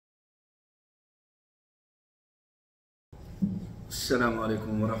السلام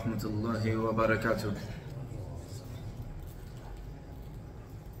عليكم ورحمة الله وبركاته.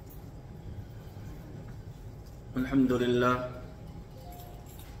 الحمد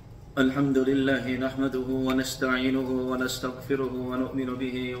لله نحمده ونستعينه ونستغفره ونؤمن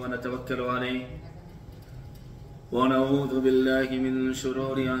به ونتوكل عليه ونعوذ بالله من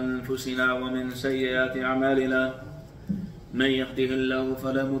شرور أنفسنا ومن سيئات أعمالنا. من يهده الله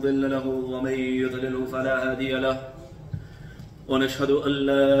فلا مضل له ومن يضلل فلا هادي له. ونشهد أن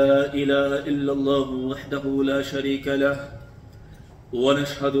لا إله إلا الله وحده لا شريك له.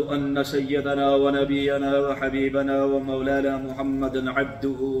 ونشهد أن سيدنا ونبينا وحبيبنا ومولانا محمدا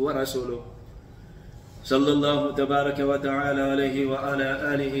عبده ورسوله صلى الله تبارك وتعالى عليه وعلى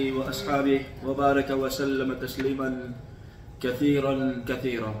آله وأصحابه وبارك وسلم تسليما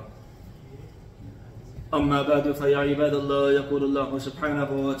كثيرا. أما بعد فيا عباد الله، يقول الله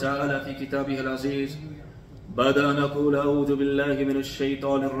سبحانه وتعالى في كتابه العزيز بعد أن أقول أعوذ بالله من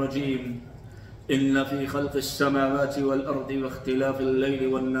الشيطان الرجيم: إن في خلق السماوات والأرض واختلاف الليل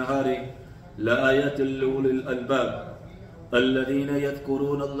والنهار لآيات لأولي الألباب الذين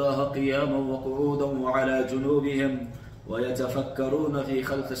يذكرون الله قياما وقعودا وعلى جنوبهم ويتفكرون في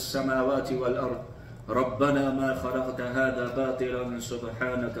خلق السماوات والأرض ربنا ما خلقت هذا باطلا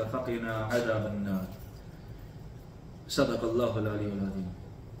سبحانك فقنا عذاب النار. صدق الله العلي العظيم.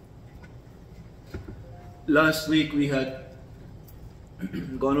 Last week we had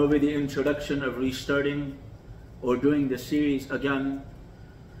gone over the introduction of restarting or doing the series again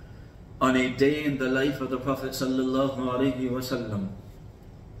on a day in the life of the Prophet sallallahu alaihi wasallam.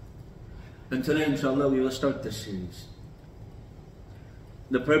 And today inshallah we will start this series.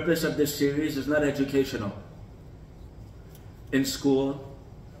 The purpose of this series is not educational. In school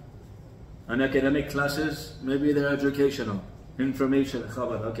and academic classes, maybe they're educational, information,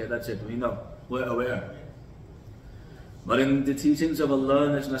 khabar, okay, that's it, we know, we're aware. But in the teachings of Allah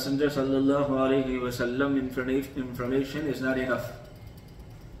and His Messenger sallallahu alayhi wasallam, information is not enough.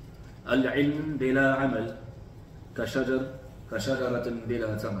 Al-ilm bila amal kashajaratin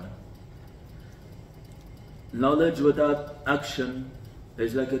bila tamar. Knowledge without action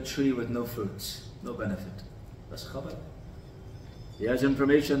is like a tree with no fruits, no benefit. That's khabar. He has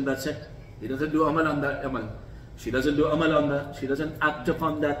information, that's it. He doesn't do amal on that amal. She doesn't do amal on that. She doesn't act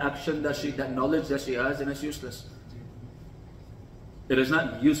upon that action, that knowledge that she has, and it's useless. It is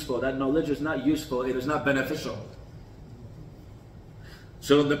not useful. That knowledge is not useful. It is not beneficial.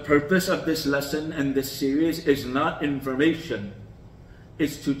 So the purpose of this lesson and this series is not information.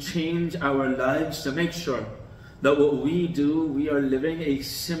 It's to change our lives, to make sure that what we do, we are living a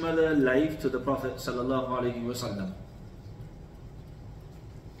similar life to the Prophet sallallahu alaihi wasallam.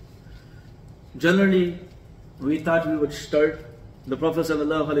 Generally, we thought we would start, the Prophet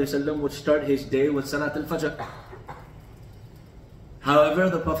sallallahu alaihi wasallam would start his day with Salat al-Fajr. However,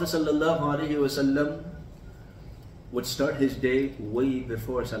 the Prophet ﷺ would start his day way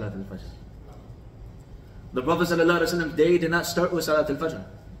before Salat al-Fajr. The Prophet ﷺ's day did not start with Salat al-Fajr.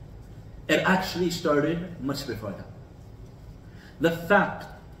 It actually started much before that. The fact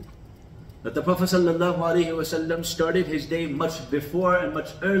that the Prophet ﷺ started his day much before and much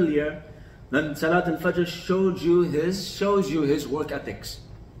earlier than Salat al-Fajr shows you his work ethics.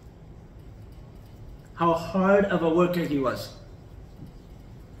 How hard of a worker he was.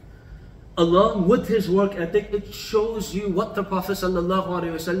 Along with his work ethic, it shows you what the Prophet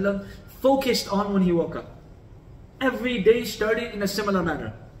ﷺ focused on when he woke up. Every day started in a similar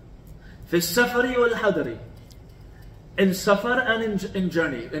manner. في السفر والحضر. In safar and in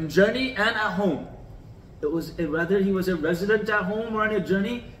journey. In journey and at home. It was whether he was a resident at home or on a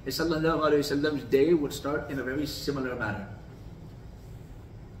journey, his ﷺ's day would start in a very similar manner.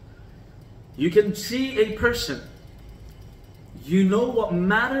 You can see a person. You know what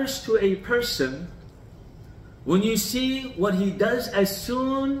matters to a person when you see what he does as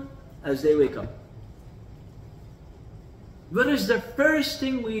soon as they wake up. What is the first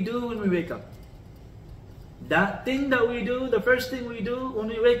thing we do when we wake up? That thing that we do, the first thing we do when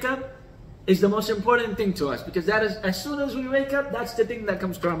we wake up is the most important thing to us, because that is, as soon as we wake up, that's the thing that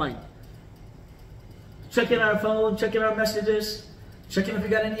comes to our mind. Checking our phone, checking our messages, checking if we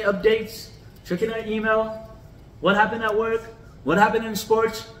got any updates, checking our email, what happened at work, what happened in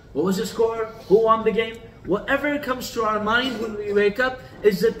sports? What was the score? Who won the game? Whatever comes to our mind when we wake up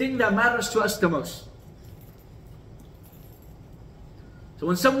is the thing that matters to us the most. So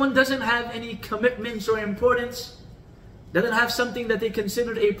when someone doesn't have any commitments or importance, doesn't have something that they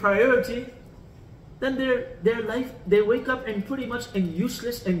consider a priority, then their life, they wake up and pretty much in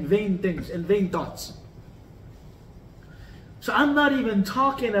useless and vain things and vain thoughts. So I'm not even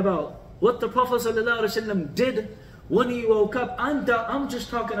talking about what the Prophet ﷺ did when he woke up, I'm just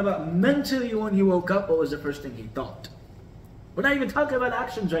talking about mentally when he woke up, what was the first thing he thought? We're not even talking about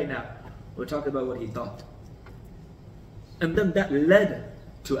actions right now. We're talking about what he thought. And then that led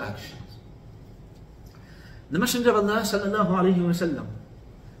to actions. The Messenger of Allah sallallahu alayhi wa sallam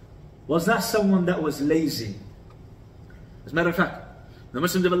was not someone that was lazy. As a matter of fact, the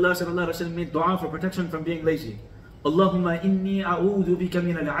Messenger of Allah sallallahu alayhi wa sallam made dua for protection from being lazy. Allahumma inni a'udhu bika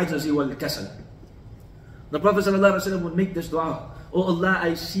min al-'ajzi wal-kasal. The Prophet sallallahu alayhi wa sallam would make this dua. Oh Allah,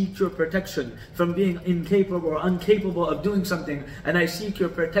 I seek your protection from being incapable or incapable of doing something, and I seek your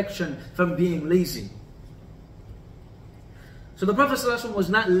protection from being lazy. So the Prophet sallallahu alayhi wa sallam was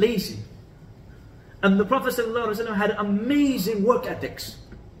not lazy. And the Prophet ﷺ had amazing work ethics.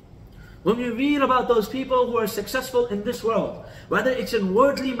 When we read about those people who are successful in this world, whether it's in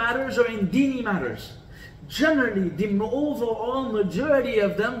worldly matters or in dini matters, generally the overall majority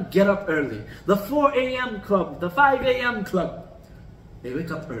of them get up early. The 4 a.m. club, the 5 a.m. club, they wake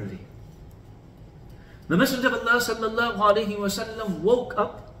up early. The Messenger of Allah ﷺ woke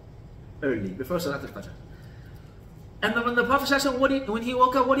up early, before Salat al-Fajr. And then when the Prophet ﷺ, when he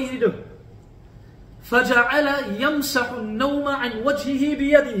woke up, what did he do? فَجَعَلَ يَمْسَحُ النَّوْمَ عَنْ وَجْهِهِ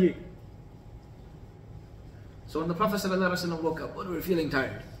بِيَدِهِ. So when the Prophet ﷺ woke up, what were we feeling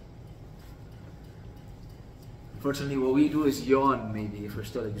tired? Unfortunately, what we do is yawn maybe if we're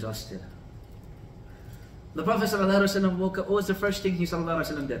still exhausted. The Prophet ﷺ woke up, what was the first thing he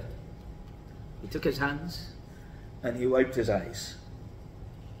ﷺ did? He took his hands and he wiped his eyes.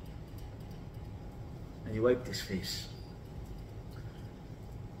 And he wiped his face.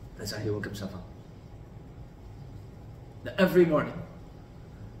 That's how he woke himself up. Now, every morning,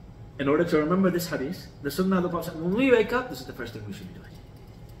 in order to remember this hadith, the sunnah of the Prophet, when we wake up, this is the first thing we should be doing.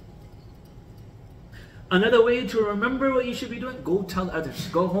 Another way to remember what you should be doing, go tell others.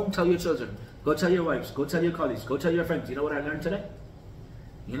 Go home, tell your children. Go tell your wives. Go tell your colleagues. Go tell your friends. You know what I learned today?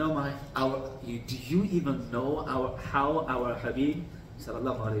 You know do you even know how our Habib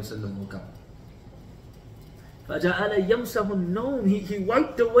sallallahu alayhi wa sallam woke up? فَجَعَلَ يَمْسَهُ النَّوْمِ. He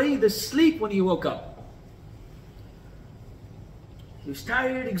wiped away the sleep when he woke up. He was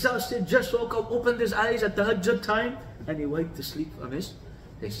tired, exhausted, just woke up, opened his eyes at the Tahajjud time, and he wiped the sleep on his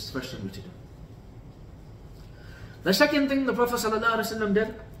face. It's the first thing we should do. The second thing the Prophet ﷺ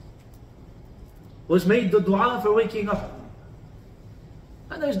did was made the dua for waking up.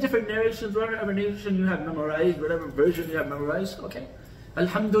 And there's different narrations, whatever narration you have memorized, whatever version you have memorized, okay.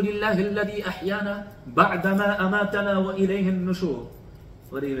 Alhamdulillah alladhi ahyana ba'dama amatana wa ilayhi an-nushur.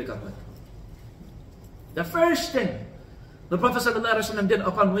 What do you wake up with? The first thing the Prophet ﷺ did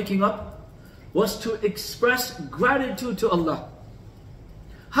upon waking up was to express gratitude to Allah.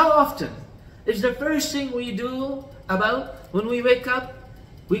 How often is the first thing we do about when we wake up,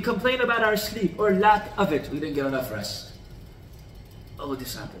 we complain about our sleep or lack of it? We didn't get enough rest. Oh,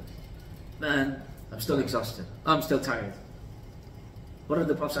 this happened. Man, I'm still exhausted. I'm still tired. What did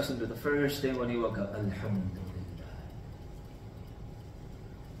the Prophet ﷺ do the first thing when he woke up? Alhamdulillah.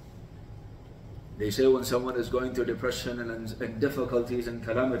 They say when someone is going through depression and difficulties and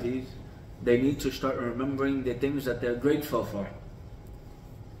calamities, they need to start remembering the things that they're grateful for.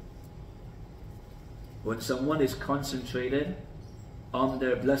 When someone is concentrated on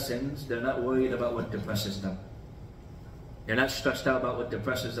their blessings, they're not worried about what depresses them. They're not stressed out about what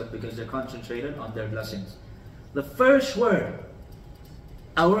depresses them because they're concentrated on their blessings. The first word,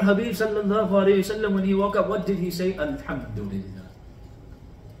 our Habib sallallahu alayhi wa sallam, when he woke up, what did he say? Alhamdulillah.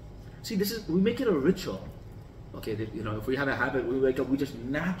 See, we make it a ritual. Okay, if we have a habit, we wake up, we just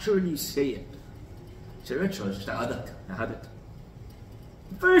naturally say it. It's a ritual, it's just a adat, a habit.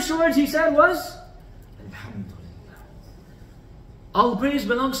 The first words he said was, Alhamdulillah. All praise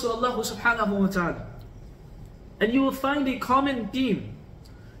belongs to Allah subhanahu wa ta'ala. And you will find a common theme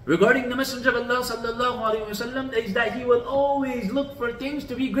regarding the Messenger of Allah sallallahu alayhi wa sallam is that he will always look for things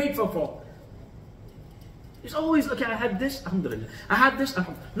to be grateful for. He's always looking, I had this, alhamdulillah. I had this,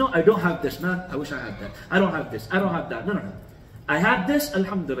 alhamdulillah. No, I don't have this, man. I wish I had that. I don't have this, I don't have that. No. I have this,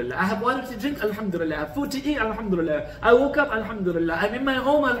 alhamdulillah. I have water to drink, alhamdulillah. I have food to eat, alhamdulillah. I woke up, alhamdulillah. I'm in my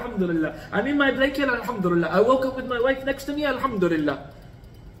home, alhamdulillah. I'm in my blanket, alhamdulillah. I woke up with my wife next to me, alhamdulillah.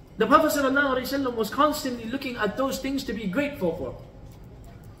 The Prophet ﷺ was constantly looking at those things to be grateful for.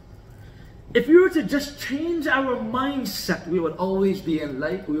 If we were to just change our mindset, we would always be in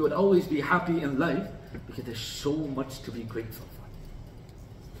life, we would always be happy in life, because there's so much to be grateful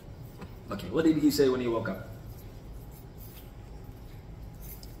for. Okay, what did he say when he woke up?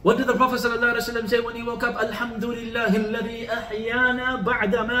 What did the Prophet ﷺ say when he woke up? Alhamdulillah alladhi ahyana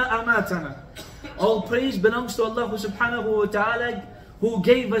ba'dama amatana. All praise belongs to Allah subhanahu wa ta'ala, who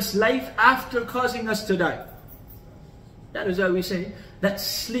gave us life after causing us to die. That is why we say that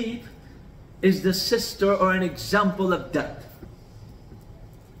sleep is the sister or an example of death.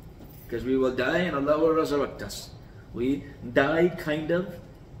 Because we will die and Allah will resurrect us. We died kind of,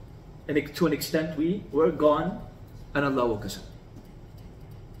 and to an extent we were gone and Allah woke us up.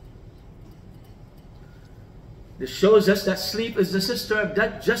 This shows us that sleep is the sister of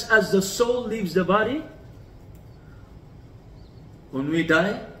death, just as the soul leaves the body when we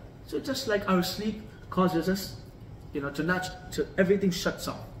die. So just like our sleep causes us, to everything shuts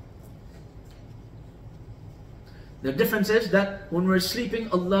off. The difference is that when we're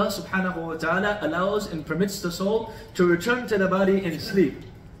sleeping, Allah subhanahu wa ta'ala allows and permits the soul to return to the body in sleep.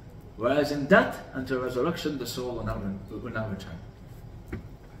 Whereas in death, until resurrection, the soul will not return.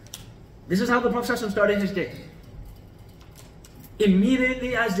 This is how the Prophet started his day.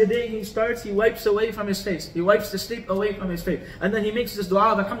 Immediately as the day he starts, he wipes away from his face. He wipes the sleep away from his face. And then he makes this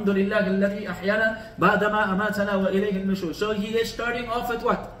dua, Alhamdulillah alladhi ahyana ba'dama amatana wa ilayhi nushur. So he is starting off with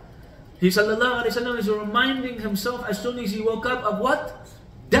what? He sallallahu alayhi wa sallam is reminding himself as soon as he woke up of what?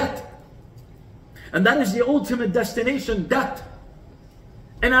 Death. And that is the ultimate destination, death.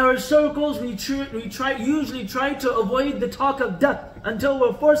 In our circles, we usually try to avoid the talk of death until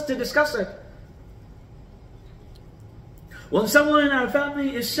we're forced to discuss it. When someone in our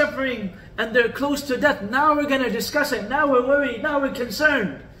family is suffering and they're close to death, now we're going to discuss it. Now we're worried. Now we're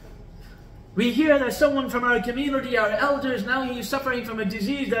concerned. We hear that someone from our community, our elders, now he's suffering from a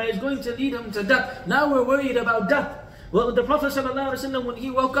disease that is going to lead him to death. Now we're worried about death. Well, the Prophet ﷺ, when he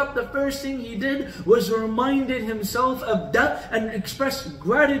woke up, the first thing he did was reminded himself of death and expressed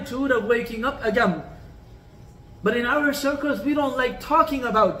gratitude of waking up again. But in our circles, we don't like talking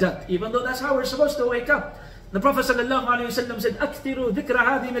about death, even though that's how we're supposed to wake up. The Prophet ﷺ said, أَكْثِرُوا ذِكْرَ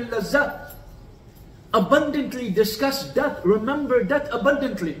هَذِهِ مِنْ لَزَّةِ. Abundantly discuss death, remember death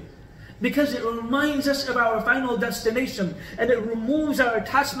abundantly. Because it reminds us of our final destination, and it removes our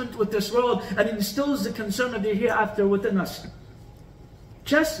attachment with this world, and instills the concern of the hereafter within us.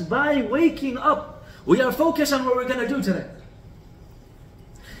 Just by waking up, we are focused on what we're going to do today.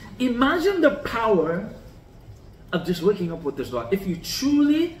 Imagine the power of just waking up with this dua. If you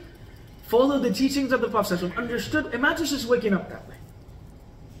truly follow the teachings of the Prophet, understood, imagine just waking up that way.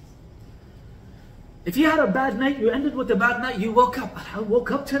 If you had a bad night, you ended with a bad night, you woke up. I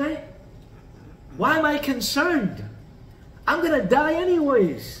woke up today? Why am I concerned? I'm going to die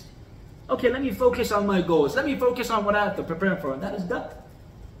anyways. Okay, let me focus on my goals. Let me focus on what I have to prepare for, and that is death.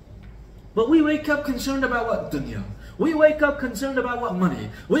 But we wake up concerned about what? Dunya. We wake up concerned about what? Money.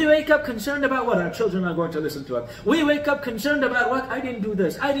 We wake up concerned about what? Our children are going to listen to us. We wake up concerned about what? I didn't do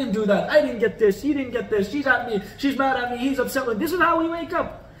this. I didn't do that. I didn't get this. He didn't get this. She's at me. She's mad at me. He's upset with me. This is how we wake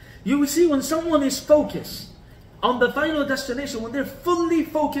up. You will see when someone is focused on the final destination, when they're fully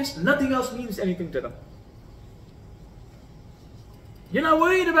focused, nothing else means anything to them. You're not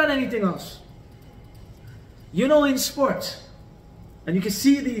worried about anything else. In sports, and you can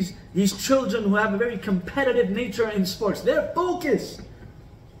see these children who have a very competitive nature in sports. They're focused.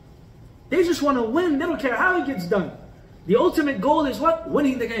 They just want to win. They don't care how it gets done. The ultimate goal is what?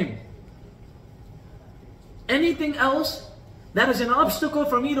 Winning the game. Anything else that is an obstacle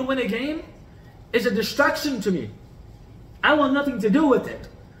for me to win a game is a distraction to me. I want nothing to do with it.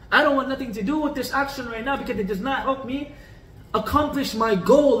 I don't want nothing to do with this action right now because it does not help me accomplish my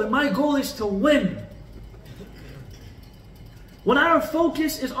goal. And my goal is to win. When our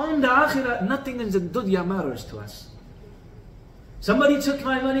focus is on the akhirah, nothing in the dunya matters to us. Somebody took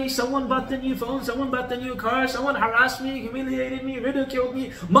my money, someone bought the new phone, someone bought the new car, someone harassed me, humiliated me, ridiculed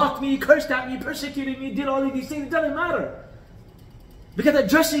me, mocked me, cursed at me, persecuted me, did all of these things. It doesn't matter. Because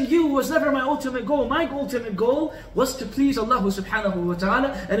addressing you was never my ultimate goal. My ultimate goal was to please Allah subhanahu wa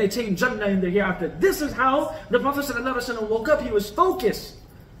ta'ala and attain Jannah in the hereafter. This is how the Prophet ﷺ woke up. He was focused.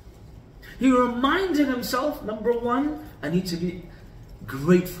 He reminded himself, number one, I need to be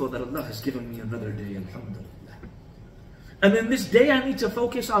grateful that Allah has given me another day, alhamdulillah. And then this day I need to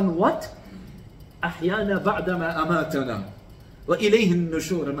focus on what? أَحْيَانَا بَعْدَمَا أَمَاتَنَا وَإِلَيْهِ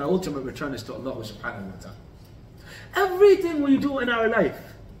النُّشُورِ. And my ultimate return is to Allah subhanahu wa ta'ala. Everything we do in our life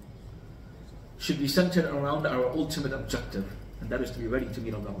should be centered around our ultimate objective, and that is to be ready to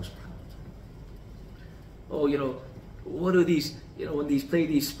meet Allah subhanahu wa ta'ala. Oh, what do these, when these play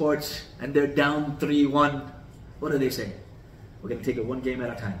these sports and they're down 3-1, what do they say? We're going to take it one game at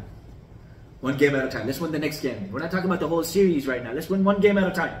a time. One game at a time. Let's win the next game. We're not talking about the whole series right now. Let's win one game at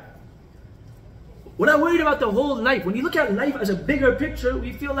a time. We're not worried about the whole life. When you look at life as a bigger picture,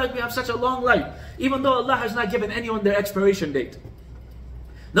 we feel like we have such a long life, even though Allah has not given anyone their expiration date.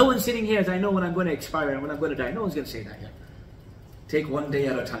 No one's sitting here as I know when I'm going to expire and when I'm going to die. No one's going to say that yet. Take one day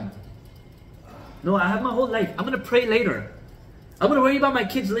at a time. No, I have my whole life. I'm going to pray later. I'm going to worry about my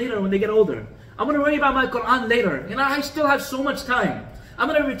kids later when they get older. I'm going to worry about my Quran later. I still have so much time. I'm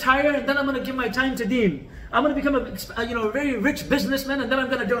going to retire and then I'm going to give my time to deen. I'm going to become a very rich businessman and then I'm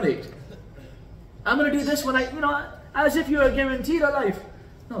going to donate. I'm going to do this when as if you are guaranteed a life.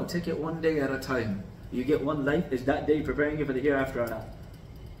 No, take it one day at a time. You get one life. Is that day preparing you for the hereafter or not?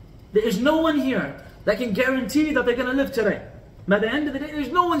 There is no one here that can guarantee that they're going to live today. By the end of the day,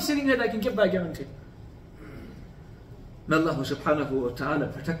 there's no one sitting here that can give that guarantee. May Allah subhanahu wa ta'ala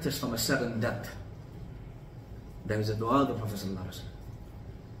protect us from a sudden death. There is a dua of the Prophet ﷺ,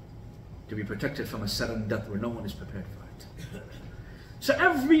 to be protected from a sudden death where no one is prepared for it. So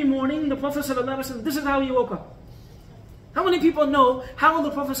every morning the Prophet ﷺ, this is how he woke up. How many people know how the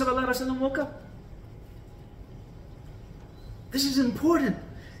Prophet ﷺ woke up? This is important.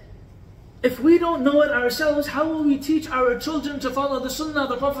 If we don't know it ourselves, how will we teach our children to follow the sunnah of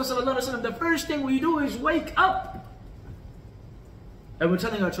the Prophet ﷺ? The first thing we do is wake up. And we're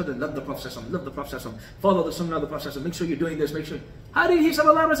telling our children, love the Prophet ﷺ, love the Prophet ﷺ, follow the sunnah of the Prophet ﷺ, make sure you're doing this, make sure. How did he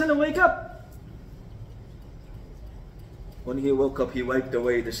ﷺ wake up? When he woke up, he wiped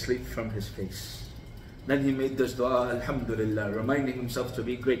away the sleep from his face. Then he made this dua, Alhamdulillah, reminding himself to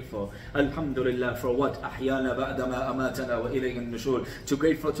be grateful. Alhamdulillah, for what? Ahyana ba'dama amatana wa ilayhi nushur. To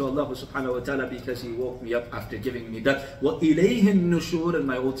grateful to Allah subhanahu wa ta'ala because he woke me up after giving me death. Wa ilayhi nushur, and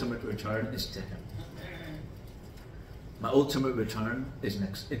my ultimate return is to him. My ultimate return is to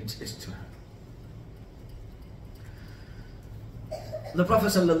him. The Prophet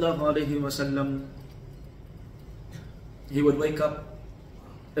sallallahu alaihi wasallam, he would wake up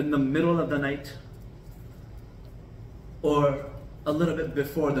in the middle of the night, or a little bit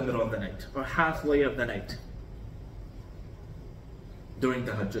before the middle of the night, or halfway of the night, during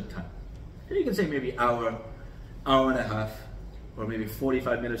the Tahajjud time. And you can say maybe hour and a half, or maybe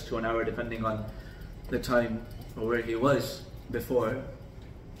 45 minutes to an hour, depending on the time or where he was before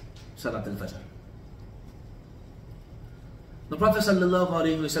Salat al-Fajr. The Prophet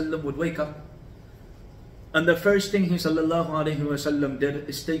ﷺ would wake up, and the first thing he ﷺ did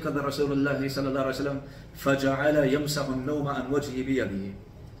is take the Rasulullah ﷺ فَجَعَلَ يَمْسَحُ النَّوْمَ عَنْ وَجْهِ بِيَدِهِ.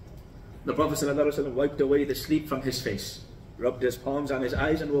 The Prophet ﷺ wiped away the sleep from his face, rubbed his palms on his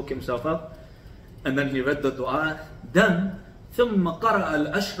eyes and woke himself up, and then he read the dua. Then ثُمَّ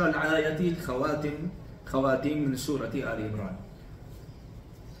قَرَأَ الْأَشْرَ الْعَايَةِ الْخَوَاتِيمِ مِنْ سُورَةِ آلِ عِمْرَانِ.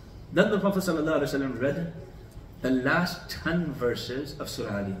 Then the Prophet ﷺ read the last 10 verses of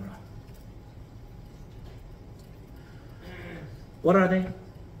Surah Al Imran. What are they?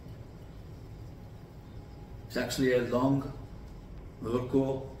 It's actually a long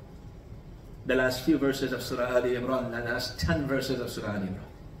ruku. The last few verses of Surah Al Imran, the last 10 verses of Surah Al Imran.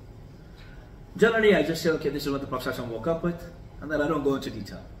 Generally, I just say, okay, this is what the Prophet woke up with, and then I don't go into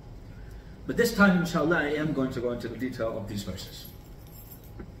detail. But this time, inshallah, I am going to go into the detail of these verses.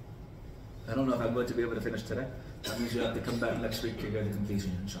 I don't know if I'm going to be able to finish today. That means you have to come back next week to get the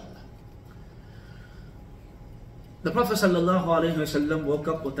completion, inshallah. The Prophet ﷺ woke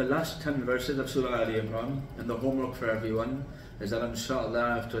up with the last 10 verses of Surah Al Imran, and the homework for everyone is that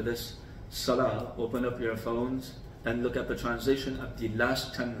inshallah after this salah, open up your phones and look at the translation of the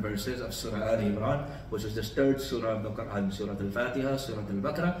last 10 verses of Surah Al Imran, which is the third surah of the Quran, Surah Al-Fatiha, Surah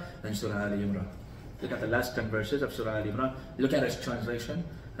Al-Baqarah, and Surah Al Imran. Look at the last 10 verses of Surah Al Imran, look at its translation,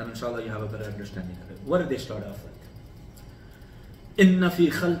 and inshallah you have a better understanding of it. What did they start off with? إِنَّ فِي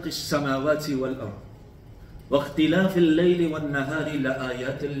خَلْقِ السَّمَاوَاتِ وَالْأَرْضِ وَاخْتِلَافِ اللَّيْلِ وَالنَّهَارِ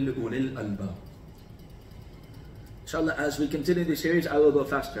لَآيَاتٍ لِأُولِي الْأَلْبَابِ. Inshallah, as we continue this series, I will go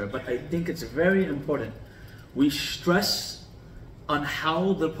faster, but I think it's very important we stress on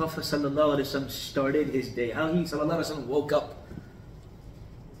how the Prophet ﷺ started his day, how he ﷺ woke up,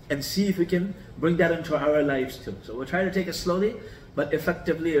 and see if we can bring that into our lives too. So we'll try to take it slowly, but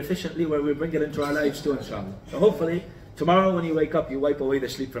effectively, efficiently, where we bring it into our lives too, inshallah. So hopefully, tomorrow when you wake up, you wipe away the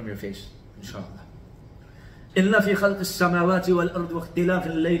sleep from your face, inshallah. إِنَّ فِي خَلْقِ السَّمَاوَاتِ وَالْأَرْضِ وَاخْتِلَافِ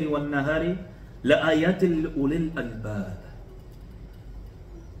اللَّيْلِ وَالنَّهَارِ لَآيَاتٍ لِأُولِي الْأَلْبَابِ.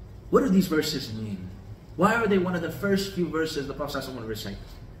 What do these verses mean? Why are they one of the first few verses the Prophet ﷺ would recite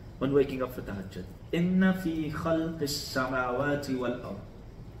when waking up for tahajjud? إِنَّ فِي خَلْقِ السَّمَاوَاتِ وَالْأَرْضِ.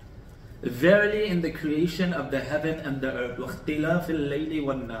 Verily in the creation of the heaven and the earth, وَاخْتِلَافِ اللَّيْلِ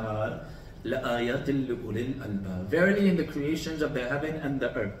وَالنَّهَارِ لَآيَاتٍ لِأُولِي الْأَلْبَابِ. Verily in the creations of the heaven and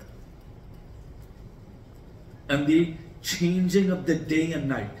the earth, and the changing of the day and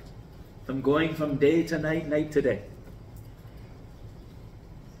night, from going from day to night, night to day.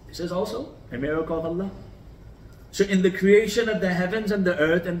 This is also a miracle of Allah. So in the creation of the heavens and the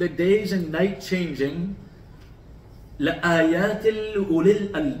earth and the days and night changing, لَآيَاتٍ لِأُولِي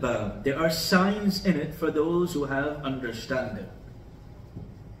الْأَلْبَابِ. There are signs in it for those who have understanding.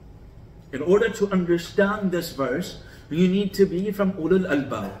 In order to understand this verse, you need to be from ulul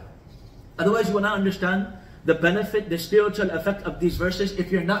albab. Otherwise you will not understand the benefit, the spiritual effect of these verses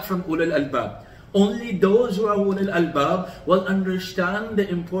if you're not from ulul albab. Only those who are ulul albab will understand the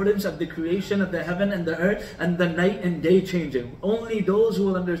importance of the creation of the heaven and the earth and the night and day changing. Only those who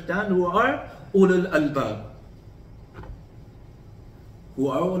will understand who are ulul albab. Who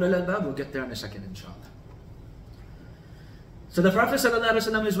are ulul albab? We'll get there in a second, inshallah. So the Prophet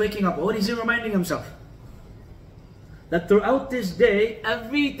ﷺ is waking up. What is he reminding himself? That throughout this day,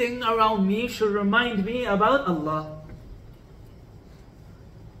 everything around me should remind me about Allah.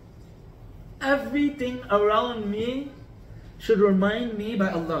 Everything around me should remind me by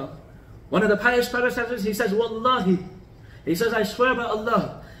Allah. One of the pious predecessors, he says, Wallahi. He says, I swear by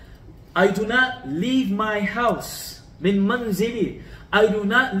Allah, I do not leave my house, min manzili. I do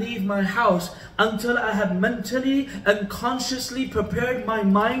not leave my house until I have mentally and consciously prepared my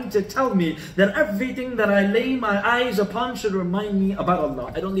mind to tell me that everything that I lay my eyes upon should remind me about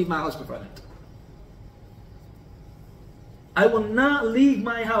Allah. I don't leave my house before that. I will not leave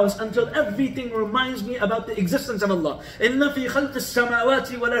my house until everything reminds me about the existence of Allah. Inna fi khalq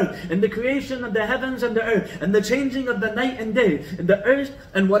as-samawati wal ard. In the creation of the heavens and the earth, and the changing of the night and day, and the earth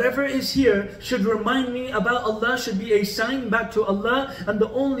and whatever is here should remind me about Allah, should be a sign back to Allah, and the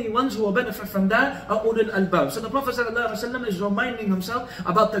only ones who will benefit from that are ulul albab. So the Prophet ﷺ is reminding himself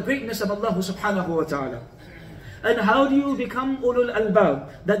about the greatness of Allah subhanahu wa ta'ala. And how do you become ulul albab?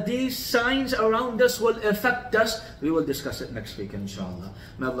 That these signs around us will affect us. We will discuss it next week, inshallah.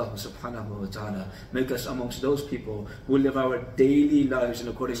 May Allah subhanahu wa ta'ala make us amongst those people who live our daily lives in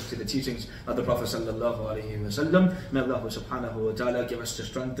accordance to the teachings of the Prophet sallallahu alaihi wasallam. May Allah subhanahu wa ta'ala give us the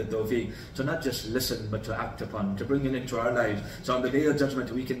strength and tawfiq to not just listen but to act upon, to bring it into our lives. So on the day of judgment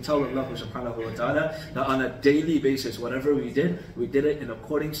we can tell Allah subhanahu wa ta'ala that on a daily basis whatever we did it in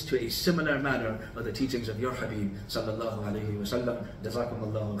accordance to a similar manner of the teachings of your Habib sallallahu alayhi wa sallam. Jazakum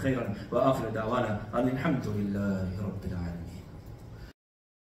Allahu khairan wa akhiru da'wana alhamdulillahi rabbil alamin.